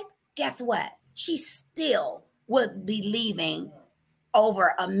 95, guess what? She still would be leaving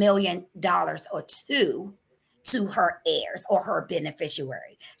over $1 million or two to her heirs or her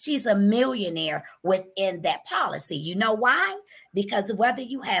beneficiary. She's a millionaire within that policy. You know why? Because whether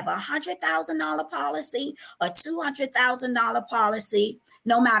you have $100,000 policy, a $200,000 policy,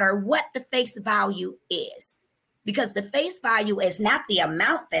 no matter what the face value is, because the face value is not the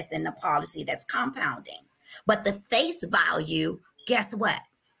amount that's in the policy that's compounding, but the face value, guess what,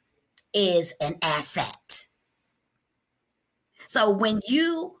 is an asset. So when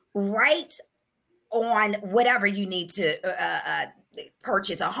you write on whatever you need to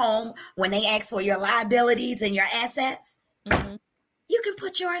purchase a home, when they ask for your liabilities and your assets, you can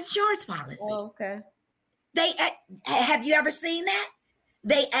put your insurance policy. Oh, okay. They have you ever seen that?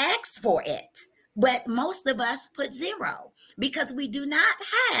 They ask for it, but most of us put zero because we do not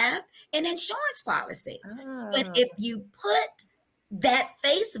have an insurance policy. But if you put that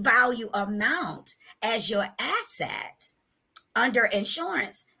face value amount as your asset under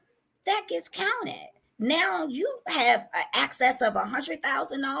insurance, that gets counted. Now you have an excess of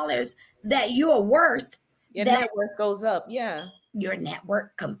 $100,000 that you're worth. Your net worth goes up. Yeah. Your net worth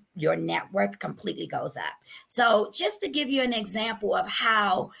completely goes up. So just to give you an example of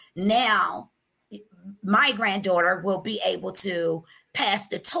how now my granddaughter will be able to pass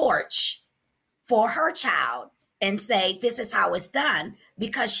the torch for her child and say, this is how it's done,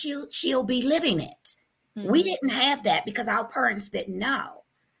 because she'll be living it. We didn't have that because our parents didn't know.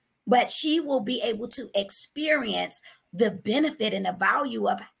 But she will be able to experience the benefit and the value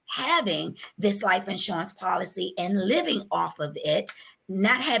of having this life insurance policy and living off of it,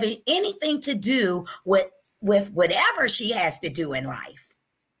 not having anything to do with whatever she has to do in life.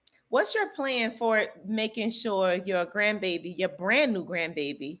 What's your plan for making sure your grandbaby, your brand new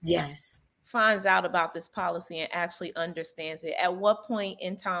grandbaby, yes, finds out about this policy and actually understands it? At what point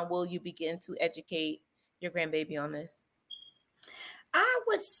in time will you begin to educate your grandbaby on this? I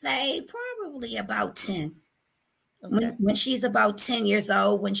would say probably about 10. Okay. When she's about 10 years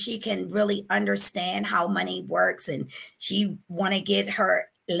old, when she can really understand how money works and she want to get her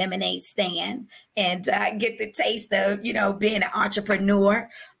lemonade stand and get the taste of, being an entrepreneur.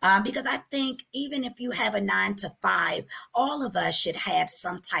 Because I think even if you have a 9 to 5, all of us should have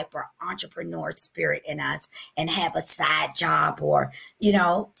some type of entrepreneur spirit in us and have a side job or,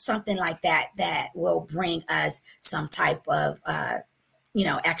 something like that will bring us some type of,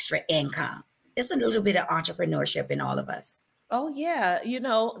 extra income. It's a little bit of entrepreneurship in all of us. Oh, yeah.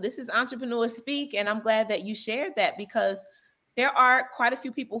 This is Entrepreneur Speak, and I'm glad that you shared that because there are quite a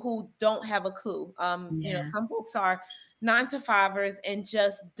few people who don't have a clue. Some folks are 9 to 5ers and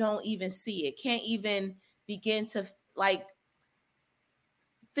just don't even see it, can't even begin to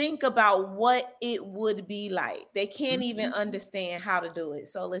think about what it would be like. They can't even understand how to do it.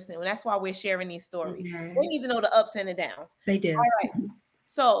 So listen, that's why we're sharing these stories. Yes. They need to know the ups and the downs. They do. All right.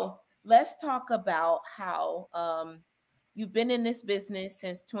 So let's talk about how you've been in this business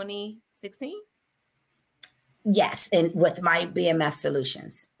since 2016. Yes, and with my BMF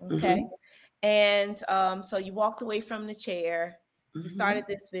Solutions. Okay. And so you walked away from the chair, you started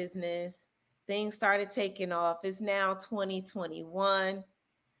this business, things started taking off. It's now 2021.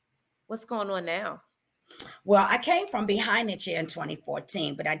 What's going on now? Well, I came from behind the chair in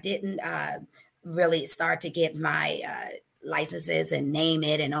 2014, but I didn't really start to get my licenses and name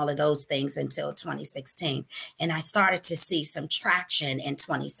it and all of those things until 2016. And I started to see some traction in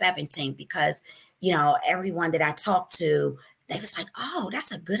 2017 because, everyone that I talked to, they was like, oh,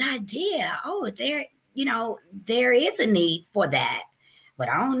 that's a good idea. Oh, there is a need for that, but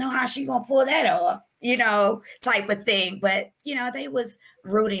I don't know how she gonna pull that off, type of thing. But, they was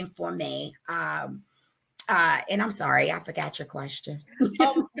rooting for me. And I'm sorry, I forgot your question.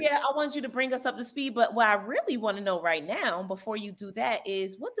 Yeah, I want you to bring us up to speed. But what I really want to know right now, before you do that,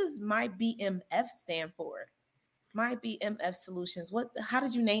 is what does My BMF stand for? My BMF Solutions. How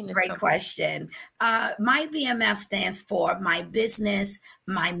did you name this? Great question. My BMF stands for my business,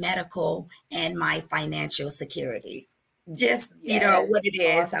 my medical, and my financial security. Just, what it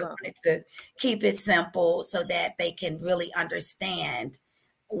is. Awesome. I wanted to keep it simple so that they can really understand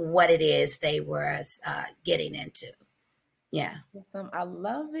what it is they were getting into. Yeah. Awesome. I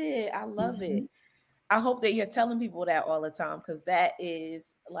love it. I love it. I hope that you're telling people that all the time because that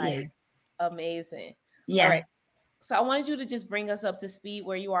is amazing. Yeah. All right. So I wanted you to just bring us up to speed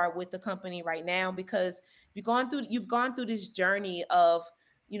where you are with the company right now, because you've gone through this journey of,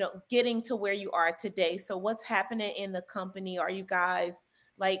 getting to where you are today. So what's happening in the company? Are you guys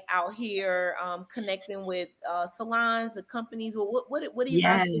like out here connecting with salons or companies? Well, what are you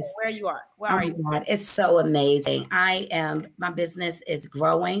guys doing? Yes. Where you are? Where Oh are my you? God, it's so amazing. My business is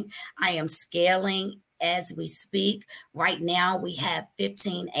growing. I am scaling as we speak. Right now, we have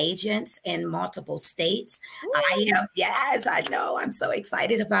 15 agents in multiple states. Yes, I know. I'm so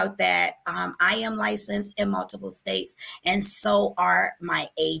excited about that. I am licensed in multiple states, and so are my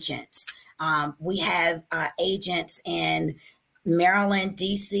agents. We have agents in Maryland,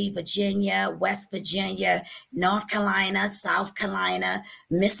 DC, Virginia, West Virginia, North Carolina, South Carolina,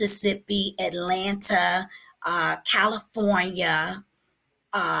 Mississippi, Atlanta, California,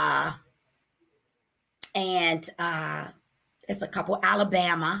 uh, and there's a couple,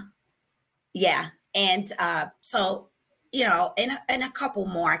 Alabama. Yeah. And so, and a couple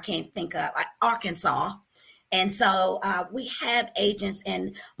more I can't think of, like Arkansas. And so we have agents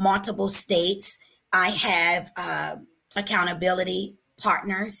in multiple states. I have accountability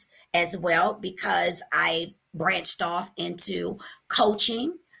partners as well because I branched off into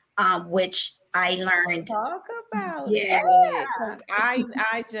coaching, which I learned. Talk about Yeah. it, because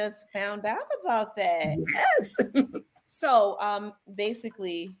I just found out about that. Yes. So,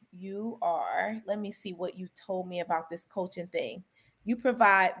 basically, you are, let me see what you told me about this coaching thing. You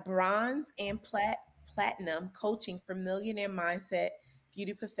provide bronze and platinum coaching for millionaire mindset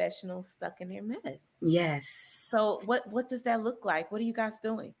beauty professionals stuck in their mess. Yes. So, what does that look like? What are you guys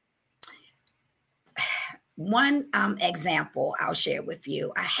doing? One example I'll share with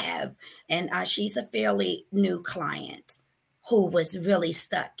you. I have, and she's a fairly new client who was really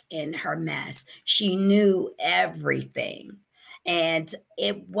stuck in her mess. She knew everything. And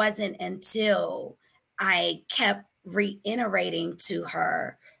it wasn't until I kept reiterating to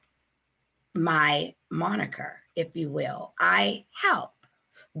her my moniker, if you will. I help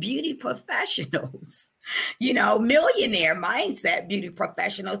beauty professionals, millionaire mindset beauty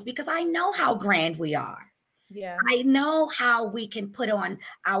professionals, because I know how grand we are. Yeah. I know how we can put on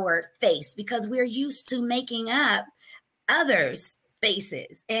our face because we're used to making up others'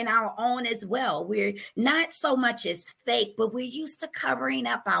 faces and our own as well. We're not so much as fake, but we're used to covering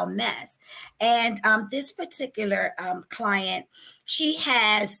up our mess. And this particular client, she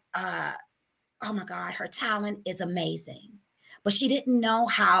has, oh my God, her talent is amazing, but she didn't know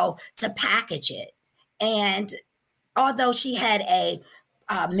how to package it. And although she had a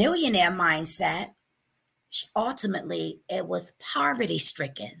millionaire mindset, ultimately it was poverty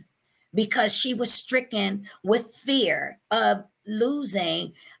stricken because she was stricken with fear of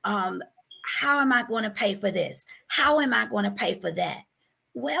losing. How am I going to pay for this? How am I going to pay for that?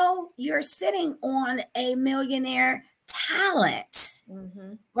 Well, you're sitting on a millionaire talent,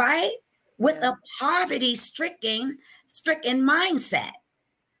 Mm-hmm. right? With Yeah. a poverty stricken mindset.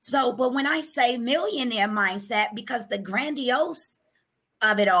 So, but when I say millionaire mindset, because the grandiose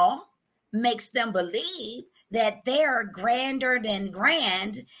of it all makes them believe that they're grander than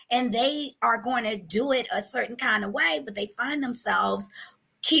grand and they are going to do it a certain kind of way, but they find themselves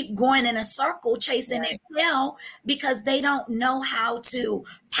keep going in a circle chasing Right. their tail because they don't know how to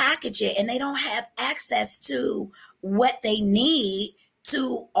package it and they don't have access to what they need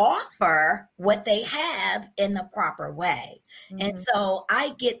to offer what they have in the proper way. And Mm-hmm. so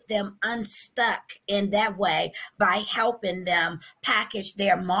I get them unstuck in that way by helping them package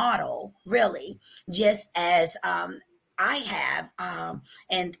their model, really, just as I have.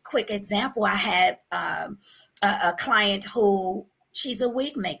 And quick example, I had a client who she's a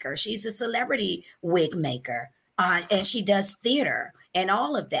wig maker. She's a celebrity wig maker. And she does theater and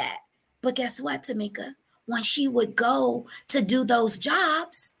all of that. But guess what, Tamika? When she would go to do those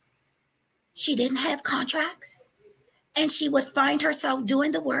jobs, she didn't have contracts. And she would find herself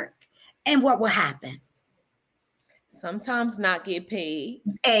doing the work. And what will happen? Sometimes not get paid.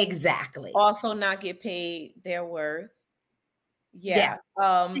 Exactly. Also not get paid their worth. Yeah.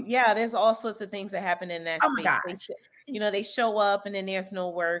 Yeah. Yeah, there's all sorts of things that happen in that Oh my space. gosh. They show up and then there's no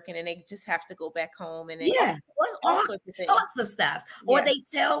work and then they just have to go back home and then Yeah. all All sorts of things. sorts of stuff. Or Yeah. they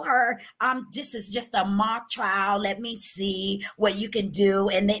tell her, this is just a mock trial. Let me see what you can do.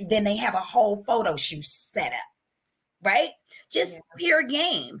 And then they have a whole photo shoot set up. Right? Just pure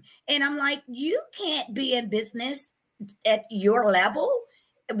game. And I'm like, you can't be in business at your level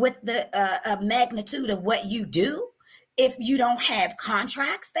with the magnitude of what you do if you don't have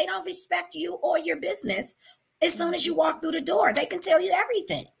contracts. They don't respect you or your business As soon as you walk through the door, they can tell you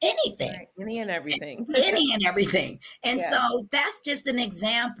everything, anything. Right. Any and everything. Any and everything. And Yeah. so that's just an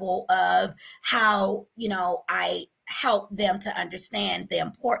example of how, I help them to understand the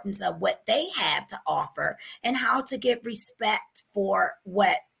importance of what they have to offer and how to get respect for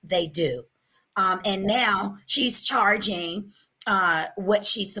what they do. And now she's charging what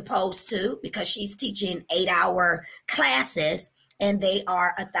she's supposed to, because she's teaching 8-hour classes and they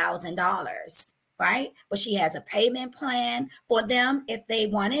are $1,000, right? But she has a payment plan for them. If they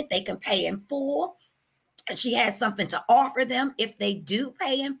want it, they can pay in full. And she has something to offer them if they do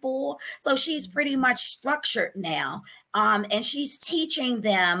pay in full. So she's pretty much structured now. And she's teaching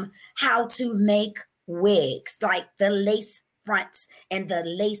them how to make wigs, like the lace fronts and the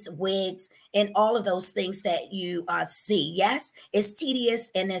lace wigs and all of those things that you see. Yes, it's tedious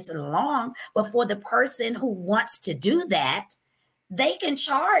and it's long, but for the person who wants to do that, they can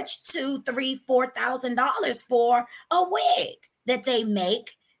charge $2, $3, $4,000 for a wig that they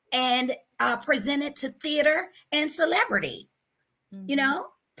make and present it to theater and celebrity.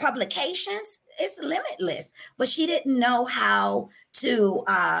 Publications, it's limitless. But she didn't know how to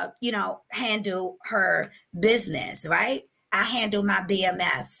handle her business, right? I handle my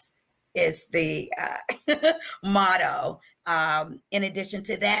BMFs is the motto. In addition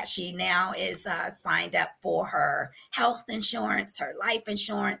to that, she now is signed up for her health insurance, her life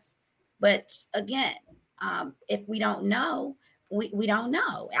insurance. But again, if we don't know, we don't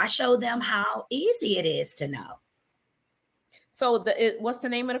know. I show them how easy it is to know. So what's the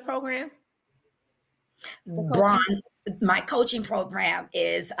name of the program? Bronze. My coaching program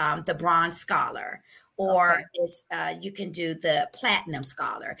is the Bronze Scholar, or it's you can do the Platinum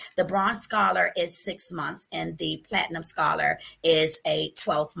Scholar. The Bronze Scholar is 6 months, and the Platinum Scholar is a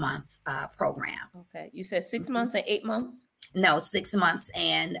 12-month program. Okay, you said 6 months and 8 months? No, 6 months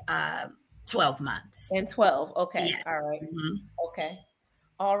and 12 months. And 12. Okay. Yes. All right. Okay.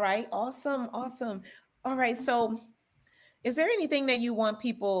 All right. Awesome. All right. So is there anything that you want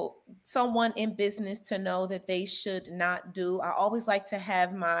someone in business to know that they should not do? I always like to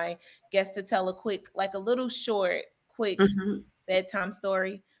have my guests to tell a little short, quick bedtime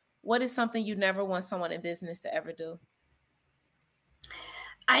story. What is something you never want someone in business to ever do?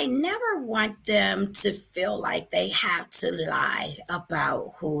 I never want them to feel like they have to lie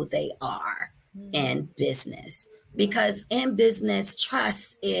about who they are in business, because in business,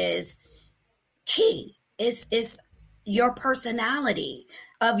 trust is key. It's your personality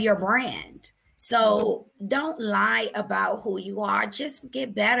of your brand. So don't lie about who you are. Just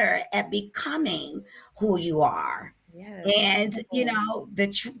get better at becoming who you are. Yes. And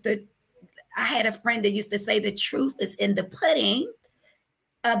I had a friend that used to say the truth is in the pudding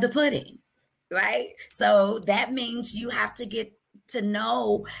of the pudding, right? So that means you have to get to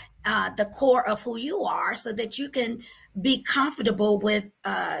know the core of who you are so that you can be comfortable with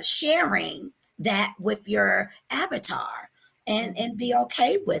sharing that with your avatar and be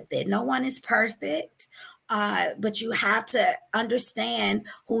okay with it. No one is perfect, but you have to understand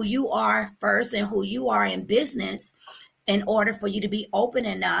who you are first and who you are in business in order for you to be open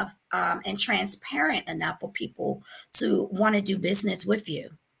enough and transparent enough for people to want to do business with you.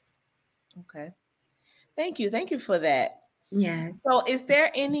 Okay. Thank you. Thank you for that. Yes. So is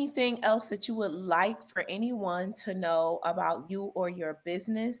there anything else that you would like for anyone to know about you or your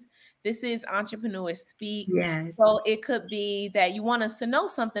business? This is Entrepreneur Speak. Yes. So it could be that you want us to know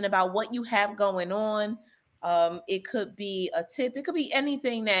something about what you have going on. It could be a tip. It could be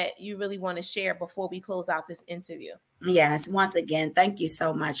anything that you really want to share before we close out this interview. Yes. Once again, thank you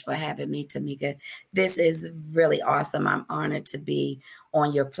so much for having me, Tamika. This is really awesome. I'm honored to be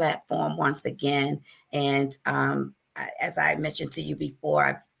on your platform once again. And as I mentioned to you before,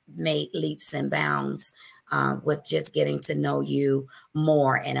 I've made leaps and bounds with just getting to know you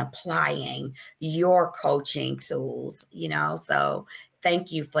more and applying your coaching tools, so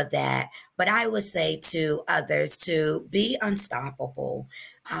thank you for that. But I would say to others to be unstoppable.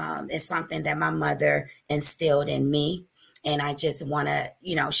 It's something that my mother instilled in me. And I just want to,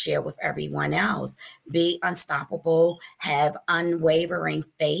 share with everyone else. Be unstoppable, have unwavering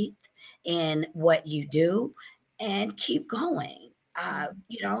faith in what you do, and keep going.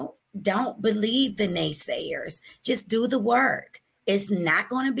 Don't believe the naysayers. Just do the work. It's not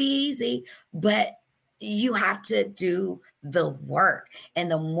going to be easy, but you have to do the work. And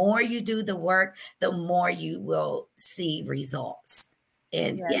the more you do the work, the more you will see results.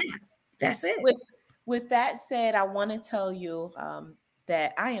 And that's it. With that said, I want to tell you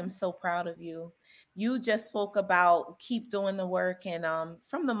that I am so proud of you. You just spoke about keep doing the work. And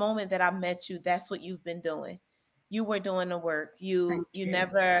from the moment that I met you, that's what you've been doing. You were doing the work. You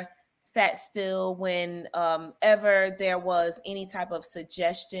never sat still when ever there was any type of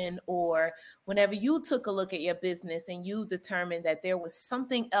suggestion, or whenever you took a look at your business and you determined that there was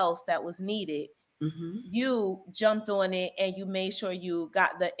something else that was needed, you jumped on it and you made sure you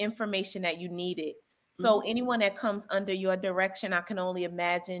got the information that you needed. So anyone that comes under your direction, I can only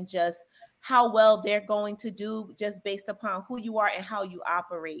imagine just how well they're going to do just based upon who you are and how you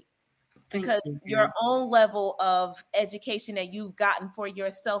operate. Because your own level of education that you've gotten for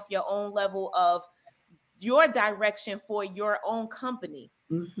yourself, your own level of your direction for your own company.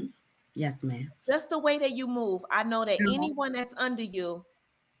 Yes, ma'am. Just the way that you move. I know that anyone that's under you,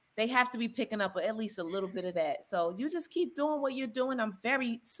 they have to be picking up at least a little bit of that. So you just keep doing what you're doing. I'm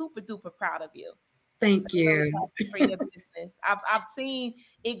very super duper proud of you. Thank you. For your business. I've seen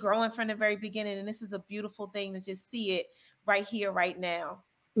it growing from the very beginning, and this is a beautiful thing to just see it right here, right now.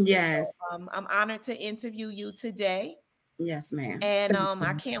 Yes. So, I'm honored to interview you today. Yes, ma'am. And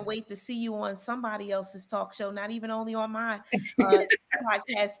I can't wait to see you on somebody else's talk show, not even only on my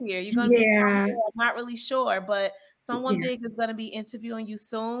podcast here. You're going to be, I'm not really sure, but someone big is going to be interviewing you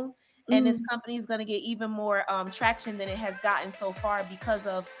soon. And this company is going to get even more traction than it has gotten so far because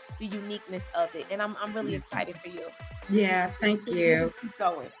of the uniqueness of it. And I'm really excited for you. Yeah, thank you. Keep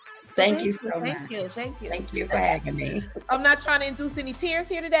going. Thank you so much. Thank you. Thank you. Thank you for having me. I'm not trying to induce any tears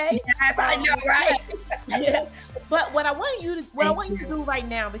here today. Yes, I know, right? Yeah. But what I want you to do right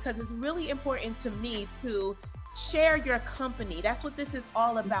now, because it's really important to me to share your company. That's what this is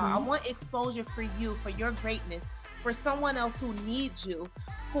all about. I want exposure for you, for your greatness, for someone else who needs you,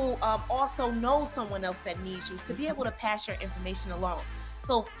 who also knows someone else that needs you, to be able to pass your information along.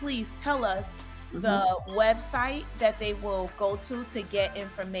 So please tell us the website that they will go to get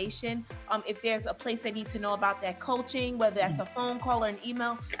information. If there's a place they need to know about that coaching, whether that's a phone call or an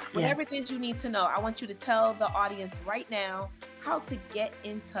email, whatever it is you need to know, I want you to tell the audience right now how to get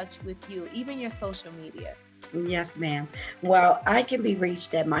in touch with you, even your social media. Yes, ma'am. Well, I can be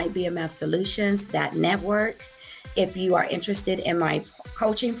reached at mybmfsolutions.network. If you are interested in my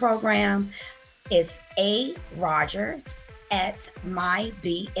coaching program, it's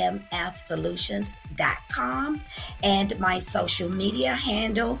arogers@mybmfsolutions.com. And my social media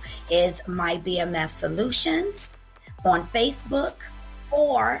handle is mybmfsolutions on Facebook,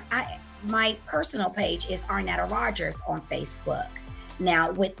 or my personal page is Arnetta Rogers on Facebook.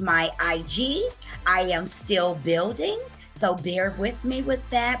 Now, with my IG, I am still building, so bear with me with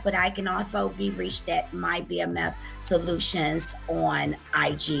that, but I can also be reached at MyBMF Solutions on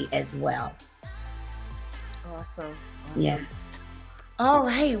IG as well. Awesome. Yeah. All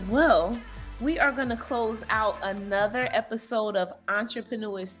right. Well, we are going to close out another episode of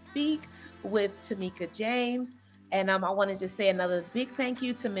Entrepreneurs Speak with Tamika James. And I want to just say another big thank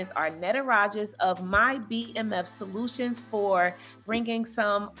you to Ms. Arnetta Rogers of MyBMF Solutions for bringing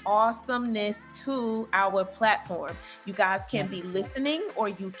some awesomeness to our platform. You guys can be listening or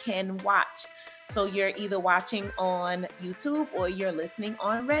you can watch. So you're either watching on YouTube or you're listening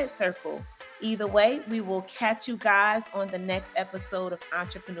on Red Circle. Either way, we will catch you guys on the next episode of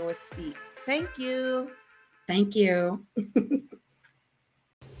Entrepreneurs Speak. Thank you. Thank you.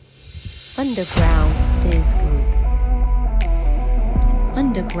 Underground Biz Group.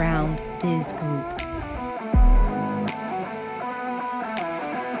 Underground Biz Group.